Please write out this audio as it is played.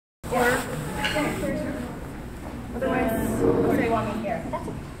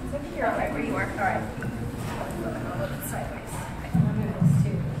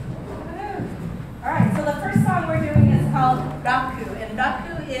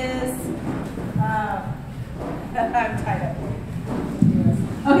is, I'm tied up.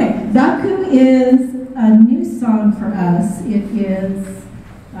 Okay, Zaku is a new song for us. It is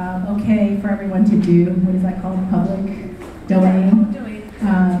okay for everyone to do. What is that called? Public domain.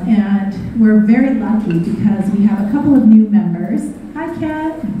 And we're very lucky because we have a couple of new members. Hi,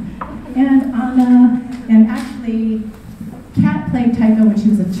 Kat and Anna. And actually, Kat played Taiko when she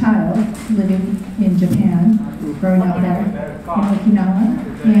was a child, living in Japan, growing up there in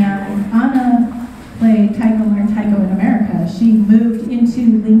Okinawa. And Anna played learned Taiko in America. She moved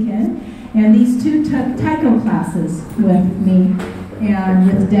into Lincoln, and these two took Taiko classes with me and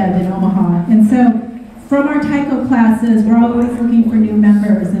with Deb in Omaha. And so from our Taiko classes, we're always looking for new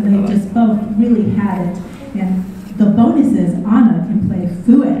members, and they just both really had it. And the bonus is Anna can play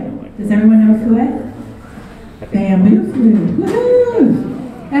fuet. Does everyone know fuet? Bamboo flute.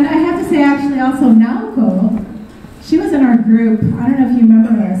 Woohoo! And I have to say, actually, also Naoko, she was in our group. I don't know if you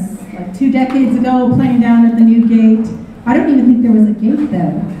remember us, like 2 decades ago, playing down at the new gate. I don't even think there was a gate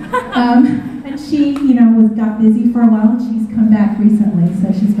then. And she, got busy for a while, and she's come back recently.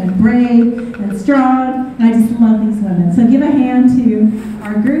 So she's been brave and strong, and I just love these women. So give a hand to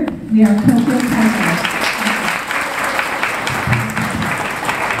our group. We are Kokyo Taiko.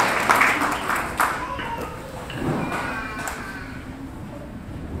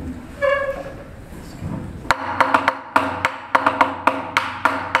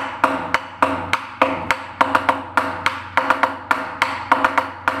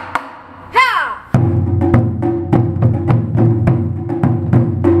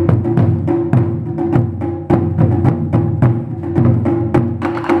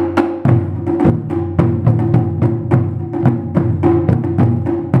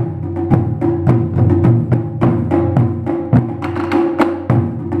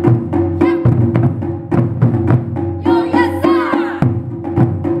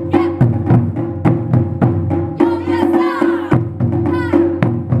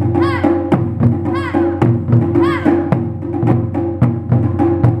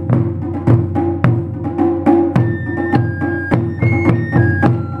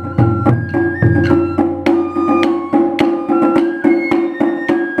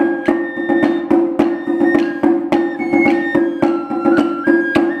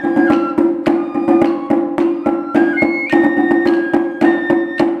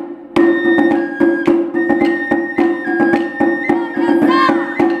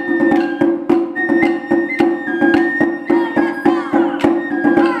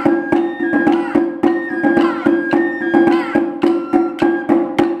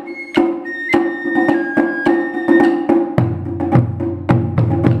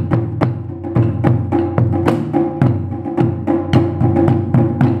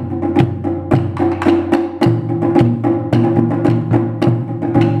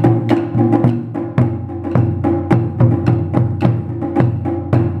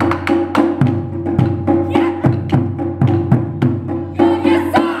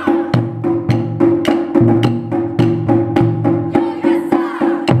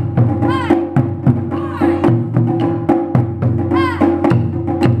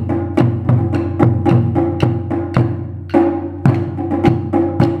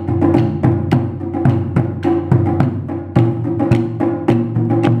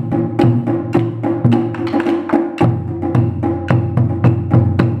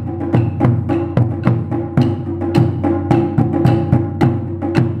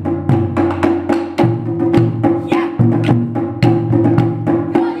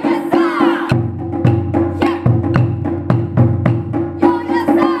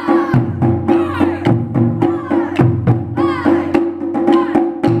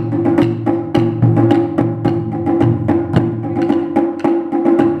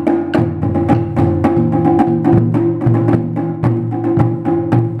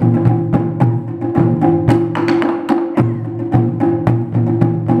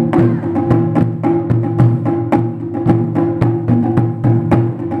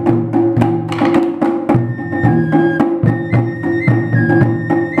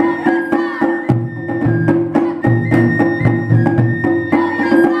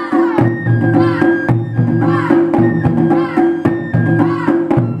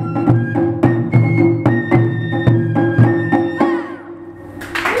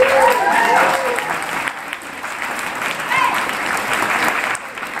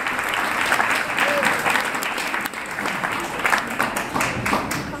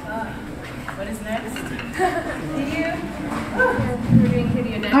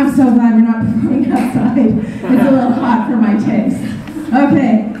 I'm so glad we're not performing outside. It's a little hot for my taste.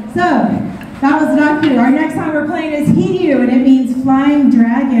 Okay, so that was not good. Our next song we're playing is Hiryu, and it means flying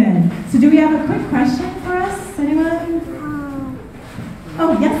dragon. So do we have a quick question for us? Anyone?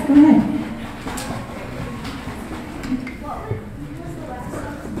 Oh, yes, go ahead.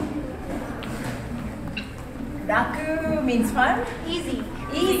 Raku means fun? Easy.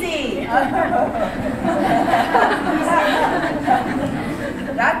 Easy.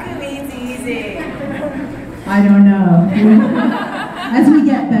 Raku means easy. I don't know. As we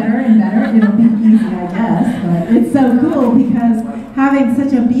get better and better, it'll be easy, I guess. But it's so cool because having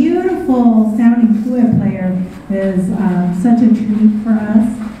such a beautiful sounding flute player is such a treat for us.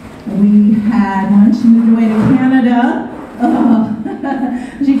 We had one, she moved away to Canada. Oh.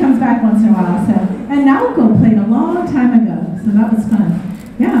 She comes back once in a while. So, and Naoko played a long time ago, so that was fun.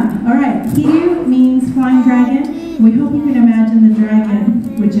 Yeah, all right. Kiryu means flying dragon. We hope you can imagine the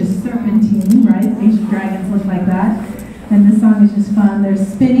dragon, which is serpentine, right? Asian dragons look like that. And this song is just fun. There's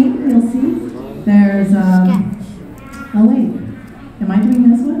spinning, you'll see. There's, oh wait, am I doing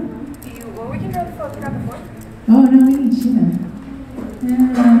this one? Well, we can grab the fourth. Oh, no, we need Sheena.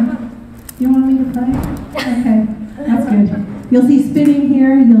 You want me to play? Okay, that's good. You'll see spinning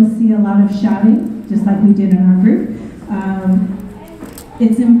here. You'll see a lot of shouting, just like we did in our group.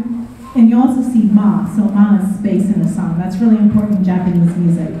 And you also see ma. So ma is space in the song. That's really important in Japanese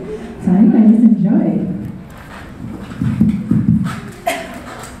music. So anyways, enjoy.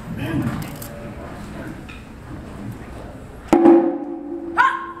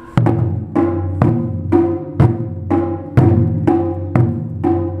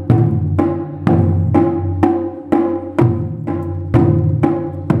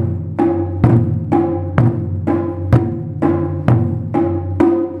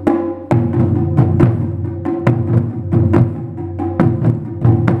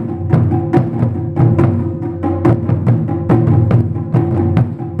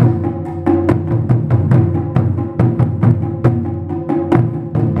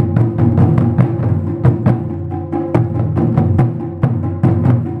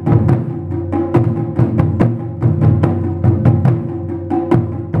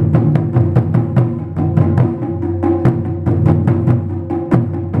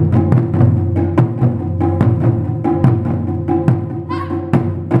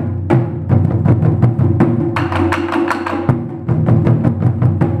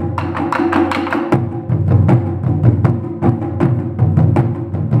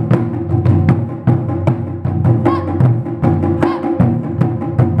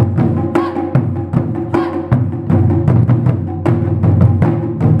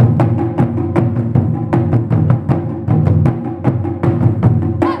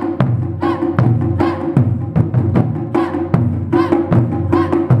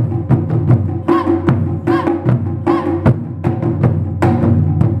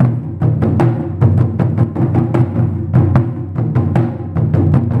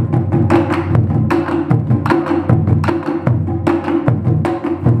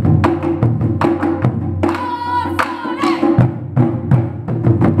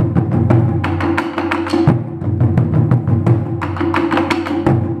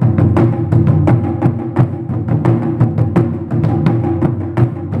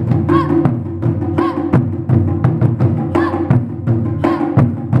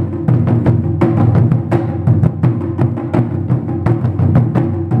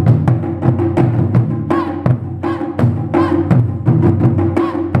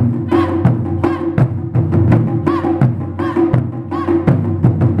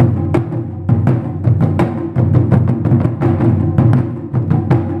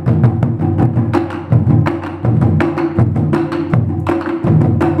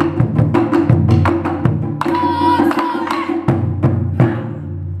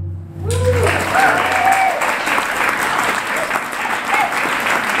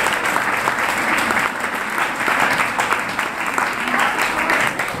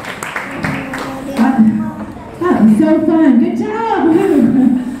 So fun. Good job.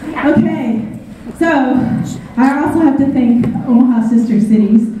 Okay. So I also have to thank Omaha Sister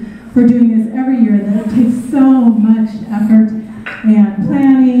Cities for doing this every year. That it takes so much effort and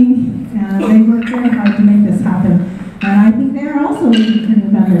planning, and they work very hard to make this happen. And I think they are also looking for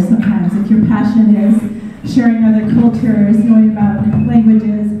new members sometimes. If your passion is sharing other cultures, knowing about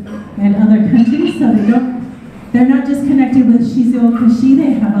languages and other countries, so they're not just connected with Shizuo Kashi,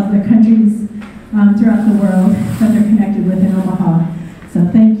 they have other countries throughout the world that they're connected with in Omaha. So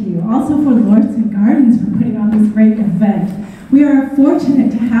thank you. Also for Lauritzen Gardens for putting on this great event. We are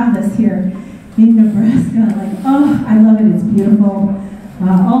fortunate to have this here in Nebraska. Like, oh, I love it. It's beautiful.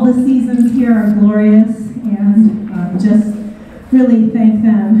 All the seasons here are glorious, and just really thank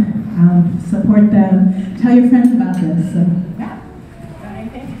them, support them, tell your friends about this. So, yeah.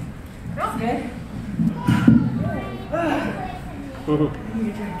 Anything? Good? I need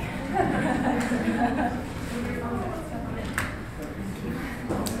a drink.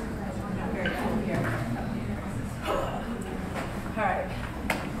 All right.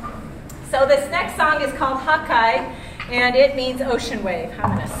 So this next song is called Hakai, and it means ocean wave.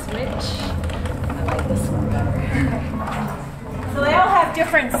 I'm going to switch. I like this one better. Okay. So they all have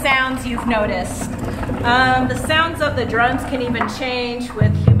different sounds you've noticed. The sounds of the drums can even change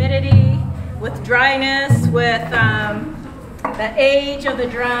with humidity, with dryness, with the age of the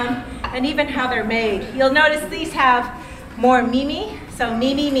drum, and even how they're made. You'll notice these have more mimi. So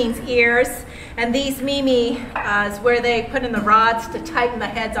mimi means ears, and these mimi is where they put in the rods to tighten the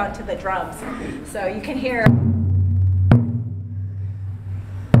heads onto the drums. So you can hear,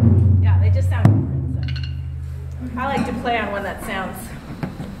 yeah, they just sound different. So I like to play on one that sounds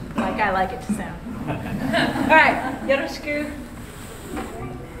like I like it to sound. All right, yoroshiku.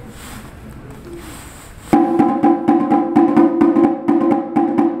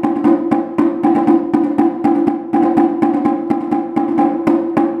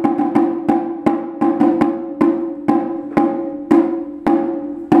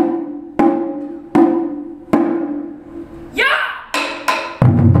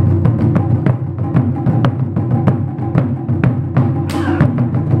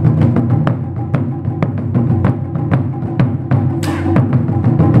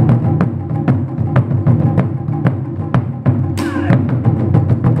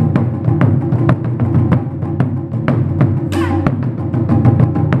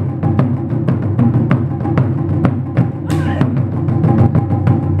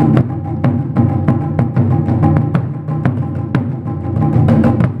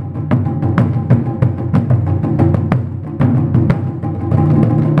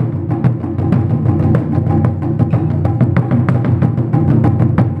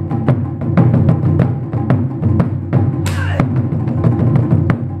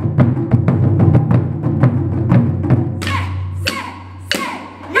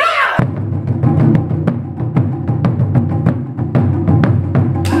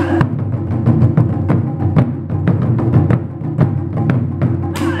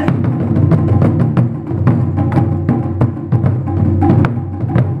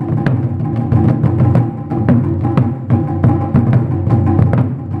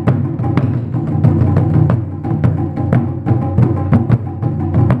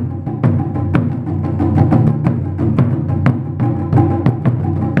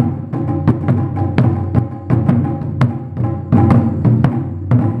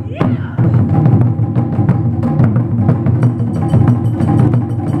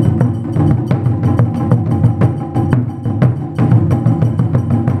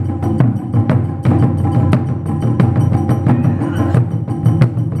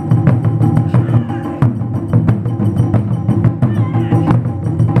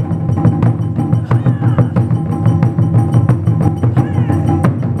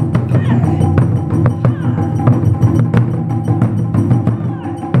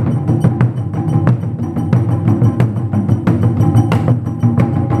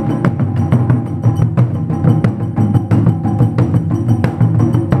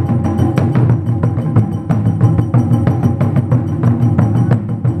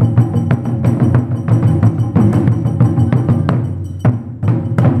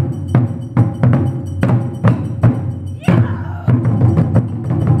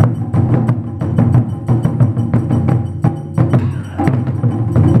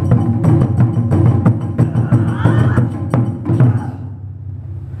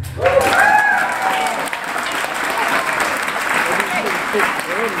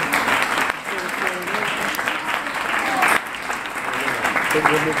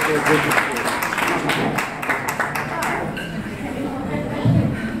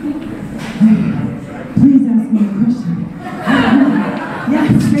 Please ask me a question. Yeah,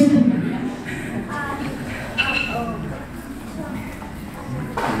 straight in.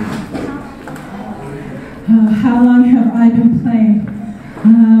 How long have I been playing?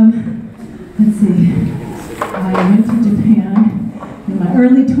 Let's see. I went to Japan in my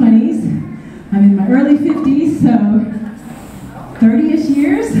early 20s. I'm in my early 50s, so 30-ish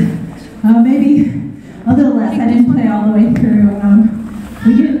years, maybe a little less. I didn't play all the way through.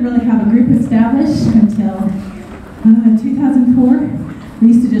 We didn't really have a group established until 2004. We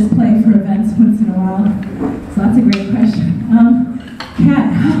used to just play for events once in a while. So that's a great question.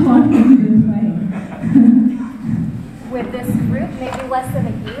 Kat, how long have you been playing? With this group, maybe less than a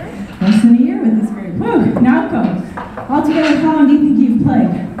year? Less than a year with this group. Woo, Naoko. Altogether, how long do you think you've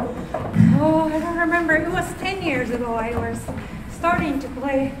played? Oh, I don't remember. It was 10 years ago I was starting to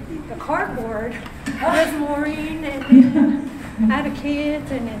play the cardboard with Maureen and had a kid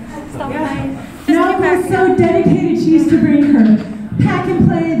and stuff like No, was so dedicated. She used to bring her pack and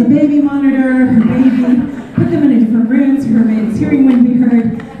play, the baby monitor, her baby, put them in different rooms so her baby's hearing wouldn't be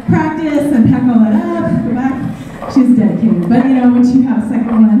heard, practice and pack all that up, go back. She was dedicated. But you know, once you have a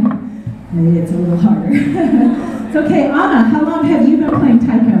second one, maybe it's a little harder. It's okay. Anna, how long have you been playing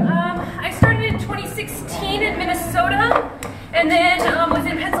Taiko? I started in 2016 in Minnesota, and then was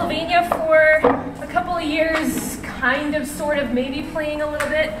in Pennsylvania for a couple of years, kind of, sort of, maybe playing a little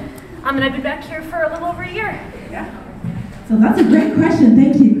bit. And I've been back here for a little over a year. Yeah. So that's a great question.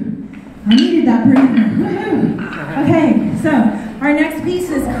 Thank you. I needed that breather. Okay, so our next piece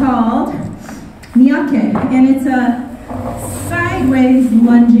is called Miyake, and it's a sideways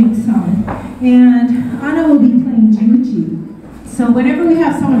lunging song. And Anna will be playing Jiuchi. So whenever we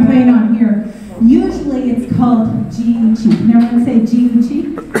have someone playing on here, usually it's called Jiuchi. Can everyone say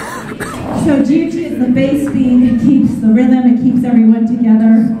Jiuchi? So Jiuchi is the bass beat. It keeps the rhythm. It keeps everyone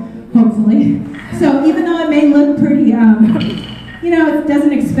together, hopefully. So even though it may look pretty, you know, it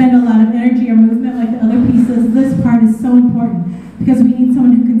doesn't expend a lot of energy or movement like the other pieces, this part is so important because we need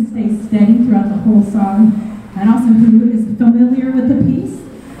someone who can stay steady throughout the whole song and also who is familiar with the piece.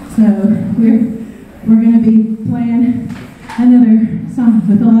 So we're going to be playing another song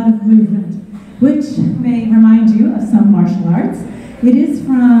with a lot of movement, which may remind you of some martial arts. It is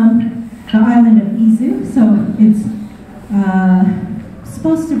from the island of Izu, so it's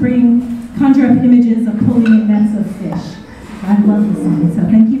supposed to conjure up images of pulling in nets of fish. I love this song, so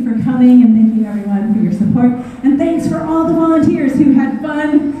thank you for coming, and thank you everyone for your support, and thanks for all the volunteers who had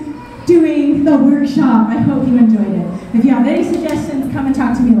fun doing the workshop. I hope you enjoyed it. If you have any suggestions, come and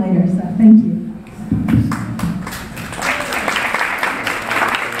talk to me later, so thank you.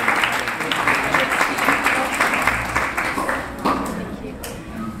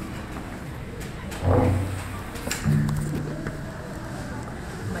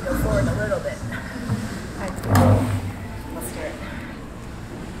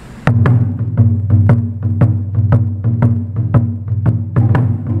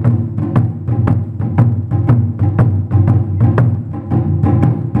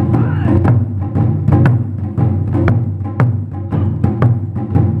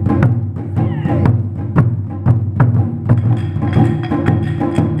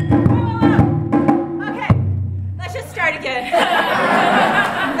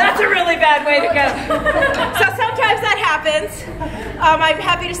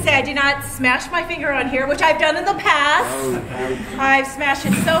 I do not smash my finger on here, which I've done in the past. I've smashed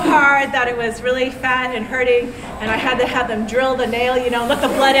it so hard that it was really fat and hurting, and I had to have them drill the nail, you know, let the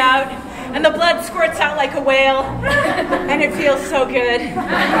blood out, and the blood squirts out like a whale, and it feels so good.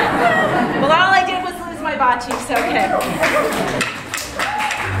 Well, all I did was lose my bocce, so okay.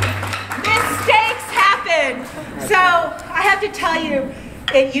 Mistakes happen. So I have to tell you,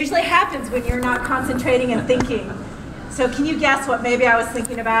 it usually happens when you're not concentrating and thinking. So can you guess what maybe I was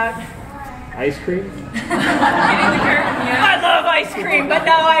thinking about? Ice cream? I love ice cream, but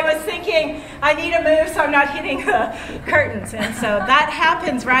no, I was thinking I need to move so I'm not hitting the curtains. And so that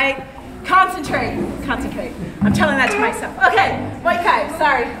happens, right? Concentrate. Concentrate. I'm telling that to myself. Okay, Moikai,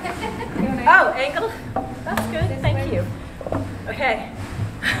 sorry. Oh, angle? That's good, thank you. Okay.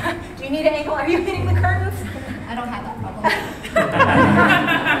 Do you need an angle? Are you hitting the curtains? I don't have that problem.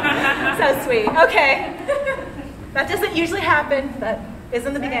 So sweet. Okay. That doesn't usually happen, but is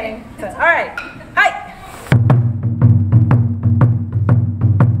in the beginning. So, all right. Hi.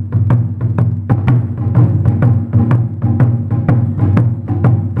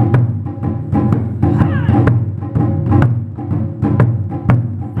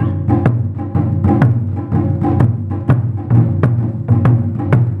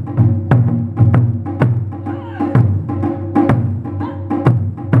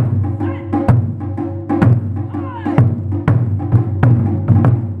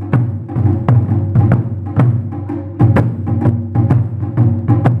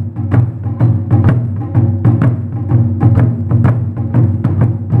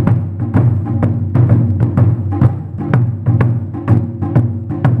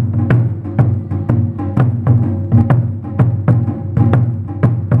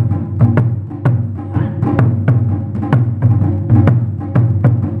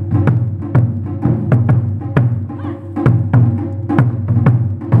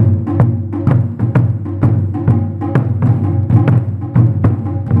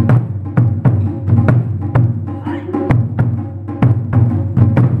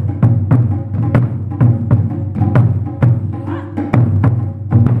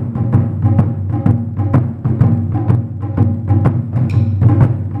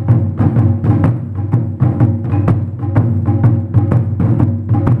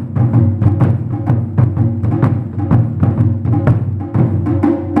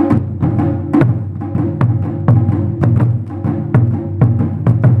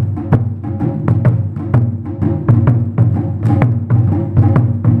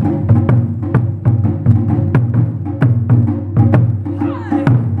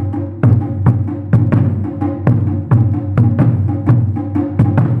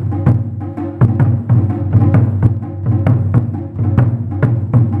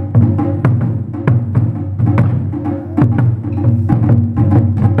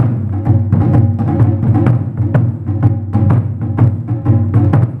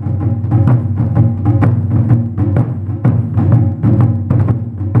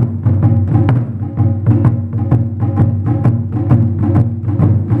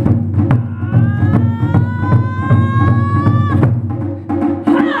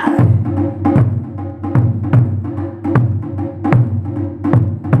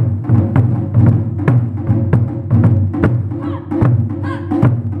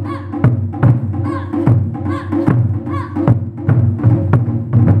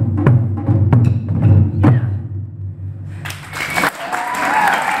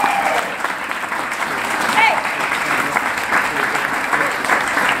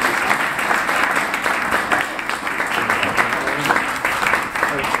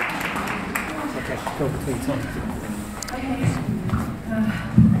 The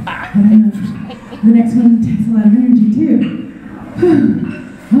next one takes a lot of energy too.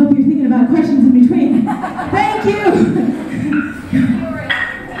 I hope you're thinking about questions in between. Thank you!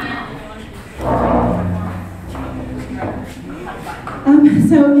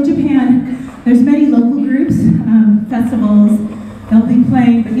 So in Japan, there's many local groups, festivals, they'll be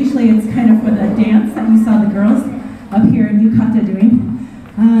playing, but usually it's kind of for the dance that you saw the girls up here in Yukata doing.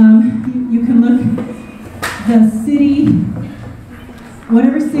 You can look the city,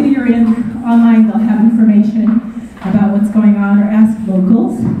 whatever city you're in, online they'll have information about what's going on or ask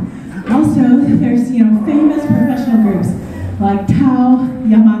locals. Also, there's famous professional groups like Tao,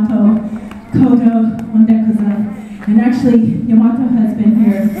 Yamato, Kodo, Ondekuza, and actually Yamato has been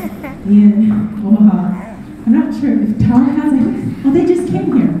here in Omaha. I'm not sure if Tao has it. Oh, they just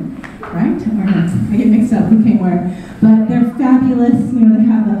came here, right? Or not? I get mixed up who came where. But they're fabulous. They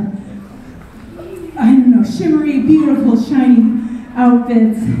have shimmery, beautiful, shiny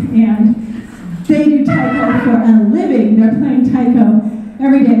outfits, and they do Taiko for a living. They're playing Taiko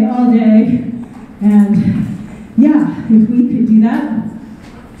every day, all day. And yeah, if we could do that,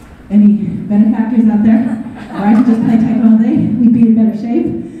 any benefactors out there? Or I could just play Taiko all day, we'd be in better shape,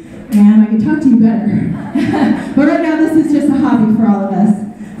 and I could talk to you better. But right now, this is just a hobby for all of us.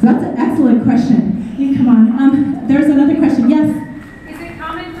 So that's an excellent question. You come on. There's another question. Yes? Is it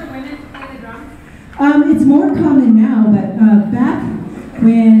common for women to play the drums? It's more common now, but back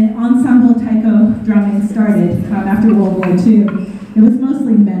when ensemble Taiko drumming started after World War II, it was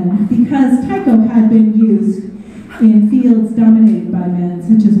mostly men, because Taiko had been used in fields dominated by men,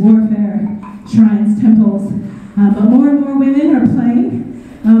 such as warfare, shrines, temples, but more and more women are playing.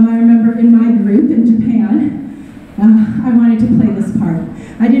 I remember in my group in Japan, I wanted to play this part.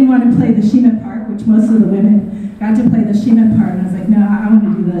 I didn't want to play the shime part, which most of the women got to play the shime part, and I was like, no, I want to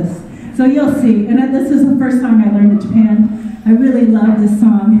do this. So you'll see, and this is the first song I learned in Japan. I really love this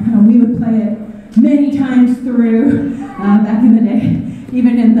song. We would play it many times through back in the day,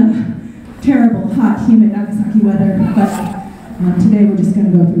 even in the terrible, hot, humid Nagasaki weather, but today we're just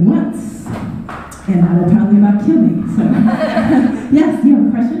going to go through once, and that'll probably about kill me, so. Yes, you have a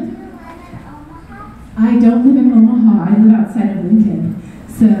question? I don't live in Omaha, I live outside of Lincoln.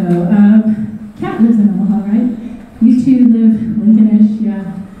 So, Kat lives in Omaha, right? You two live Lincolnish, yeah.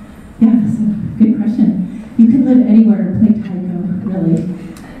 Yeah, so, good question. You can live anywhere and play Taiko, really.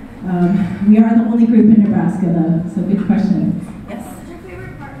 We are the only group in Nebraska, though, so good question. Yes? What's your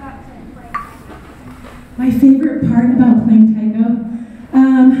favorite part about playing Taiko? My favorite part about playing Taiko?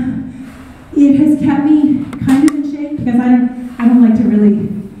 It has kept me kind of in shape, because I don't like to really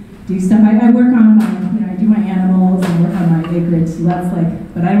do stuff. I work on my, I do my animals and work on my acreage, so that's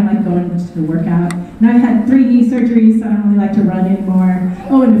like, but I don't like going to work out. And I've had 3 knee surgeries, so I don't really like to run anymore.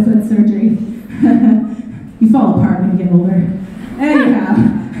 Oh, and a foot surgery. You fall apart when you get older. Anyhow,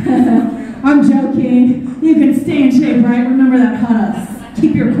 I'm joking. You can stay in shape, right? Remember that hot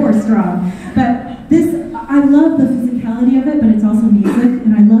keep your core strong. But this, I love the physicality of it, but it's also music,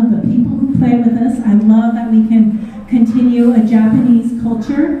 and I love the people who play with us. I love that we can continue a Japanese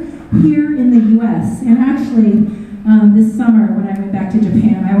culture here in the U.S. And actually, this summer when I went back to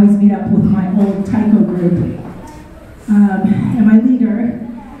Japan, I always meet up with my old Taiko group. And my leader,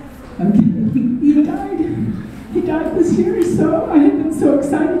 he died. He died this year, so I have been so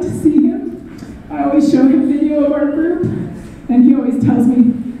excited to see him. I always show him video of our group, and he always tells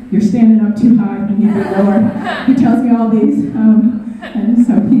me, "You're standing up too high, you need to be lower." He tells me all these, and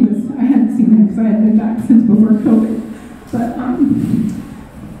so I hadn't seen him because I hadn't been back since before COVID. But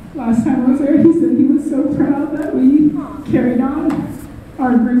last time I was there, he said he was so proud that we carried on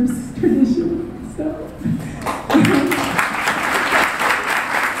our group's tradition. So.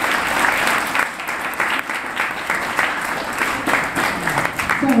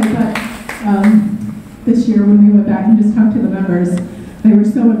 This year when we went back and just talked to the members, they were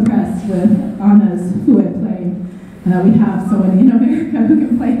so impressed with Anna's fluid playing. We have someone in America who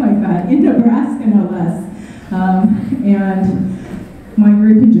can play like that, in Nebraska no less. And my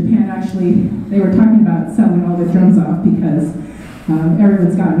group in Japan actually, they were talking about selling all their drums off because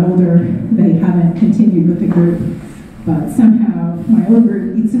everyone's gotten older, they haven't continued with the group. But somehow my old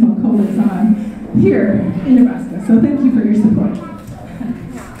group, Itsumo Koda, is on here in Nebraska. So thank you for your support.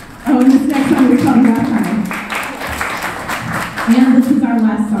 Oh, and this next song is called That Time. And this is our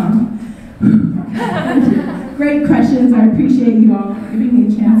last song. Great questions. I appreciate you all giving me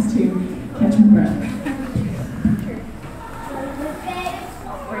a chance to catch my breath.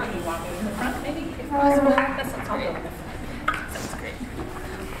 Or do you want me in the front, maybe? If possible. That sounds great. Sounds great.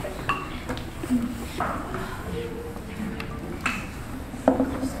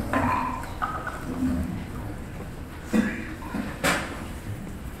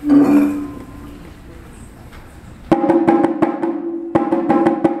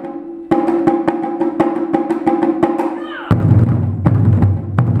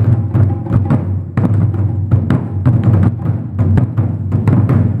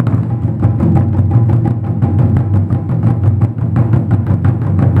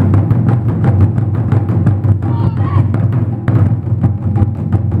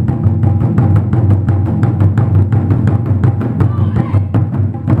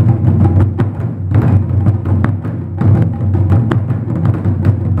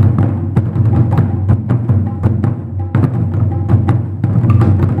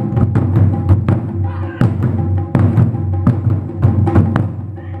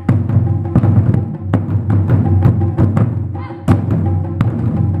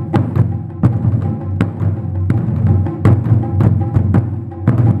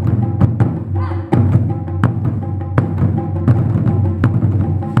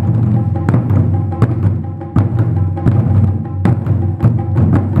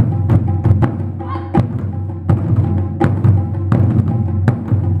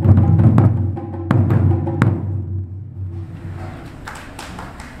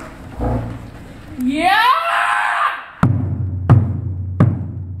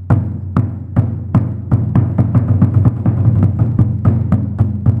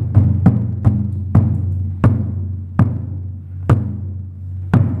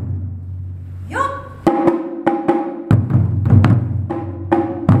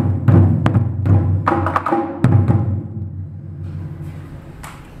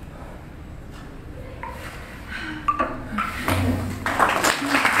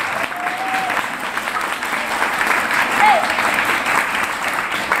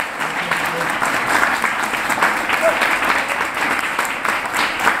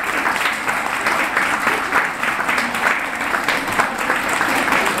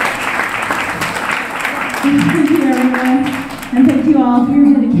 thank you everyone. And thank you all for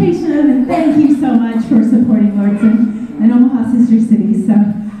your dedication. And thank you so much for supporting Lauritzen and Omaha Sister Cities. So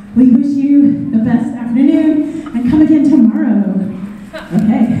we wish you the best afternoon and come again tomorrow.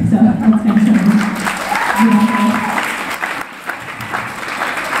 Okay, so let's thank someone.